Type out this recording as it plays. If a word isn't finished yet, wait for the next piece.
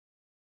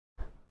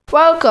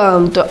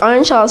Welcome to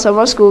Orange Hall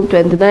Summer School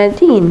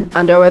 2019,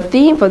 and our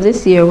theme for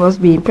this year was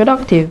being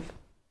productive.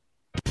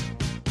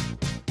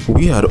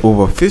 We had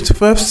over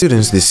 55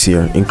 students this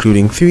year,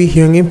 including 3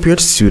 hearing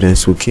impaired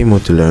students who came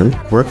out to learn,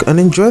 work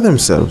and enjoy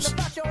themselves.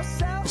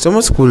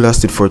 Summer school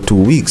lasted for 2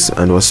 weeks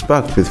and was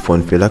packed with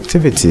fun-filled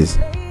activities.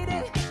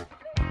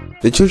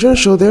 The children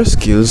showed their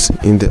skills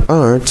in the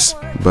arts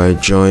by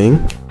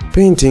drawing,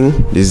 painting,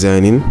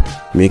 designing,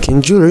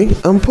 making jewelry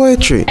and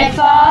poetry. If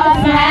all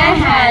my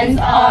hands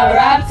are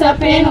wrapped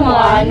up in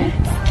one.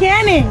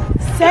 Scanning,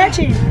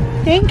 searching,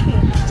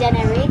 thinking,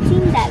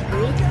 generating that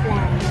great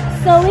plan.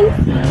 Sowing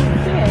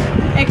seeds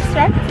here.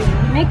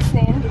 extracting,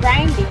 Mixing,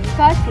 Grinding,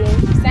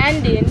 cutting,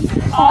 sanding,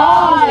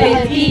 all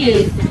with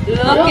ease.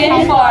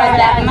 Looking for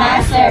that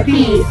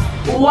masterpiece.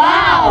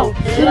 Wow!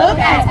 Look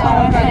at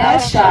our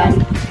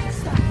production.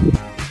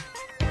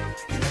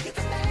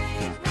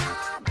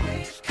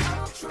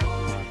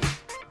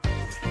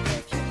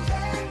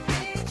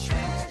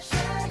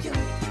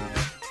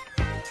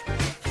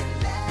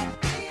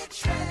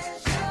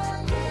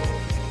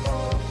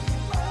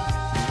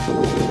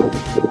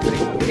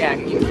 Yeah,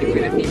 keeping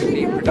with the theme of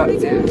being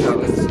productive, that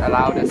was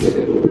allowed us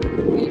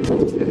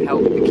to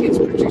help the kids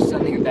produce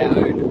something of their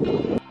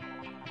own.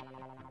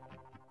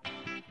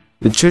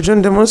 The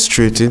children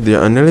demonstrated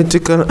their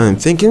analytical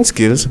and thinking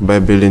skills by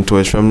building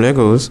toys from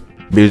Legos,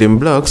 building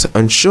blocks,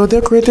 and showed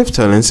their creative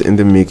talents in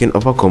the making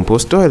of a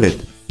compost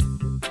toilet.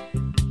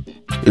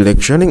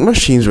 Electronic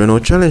machines were no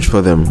challenge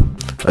for them,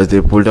 as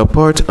they pulled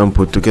apart and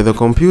put together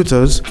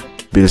computers,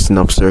 built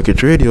snap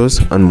circuit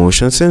radios and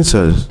motion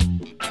sensors.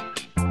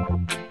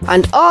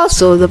 And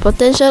also, the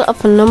potential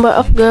of a number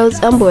of girls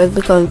and boys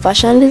becoming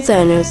fashion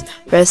designers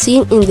were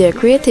seen in their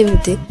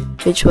creativity,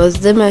 which was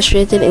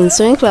demonstrated in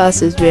sewing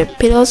classes where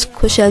pillows,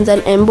 cushions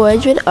and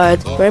embroidered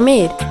art were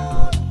made.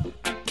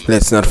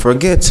 Let's not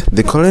forget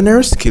the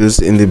culinary skills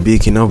in the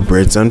baking of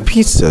breads and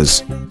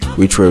pizzas,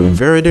 which were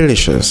very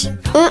delicious.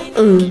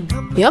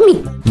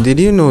 Yummy! Did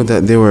you know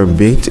that they were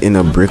baked in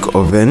a brick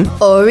oven?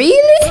 Oh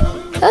really?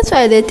 That's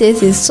why they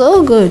tasted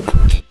so good.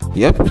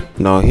 Yep,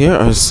 now here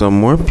are some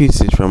more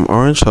pieces from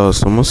Orange Hall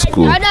Summer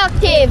School.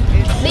 Productive.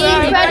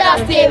 Being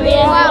productive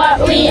is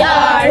what we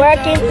are.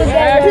 Working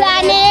together.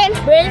 Planning.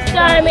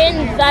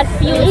 Brainstorming that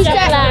future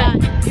plan.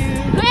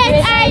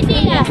 Great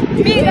idea.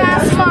 Big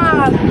and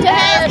small. To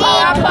help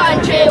our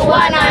country,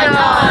 one and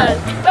all.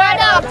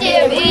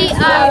 Productive. We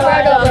are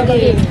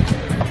productive.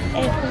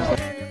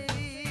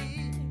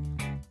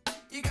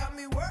 You got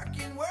me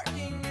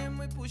working, and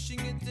we're pushing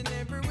it in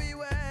every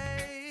way.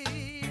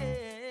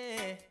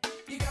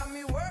 You got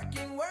me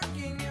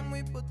working, and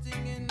we're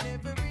putting in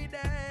every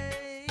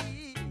day.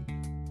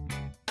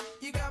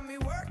 You got me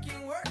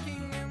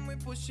working, and we're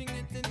pushing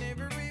it in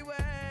every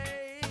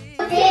way.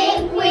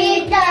 Think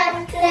we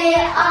just play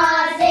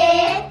all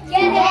day?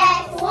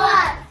 Guess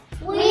what?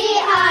 We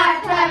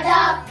are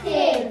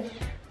productive.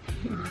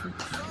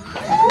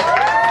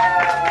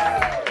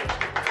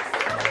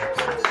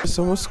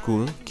 Summer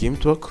school came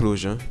to a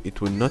closure. It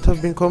would not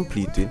have been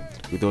completed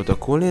without a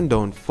cooling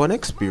down fun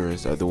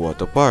experience at the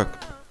water park.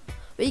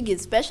 We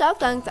give special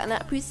thanks and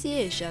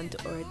appreciation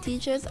to our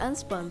teachers and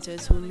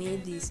sponsors who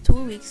made these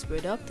 2 weeks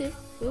productive,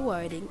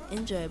 rewarding,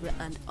 enjoyable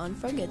and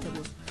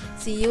unforgettable.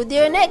 See you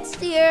there next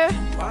year!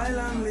 While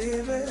I'm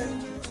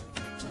living,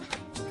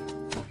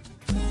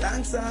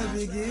 thanks I'll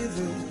be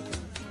giving.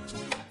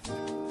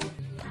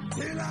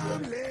 Till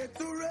I'm laid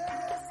to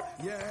rest,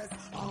 yes,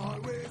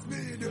 always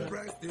be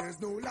depressed.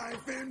 There's no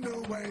life in the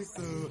West.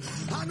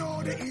 I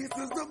know the East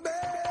is the best.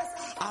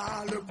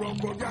 All the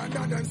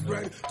propaganda then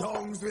spread,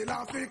 tongues will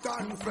have to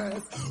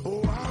confess.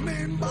 Oh, I'm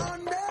in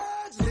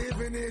bondage,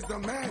 living is a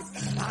mess,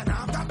 and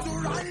I've got to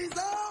rise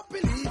up,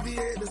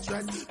 alleviate the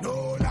stress.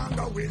 No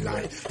longer will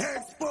I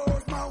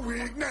expose my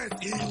weakness.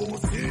 Ego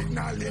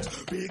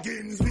acknowledge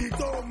begins with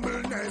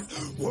humbleness.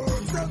 Work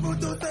 7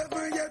 to 7.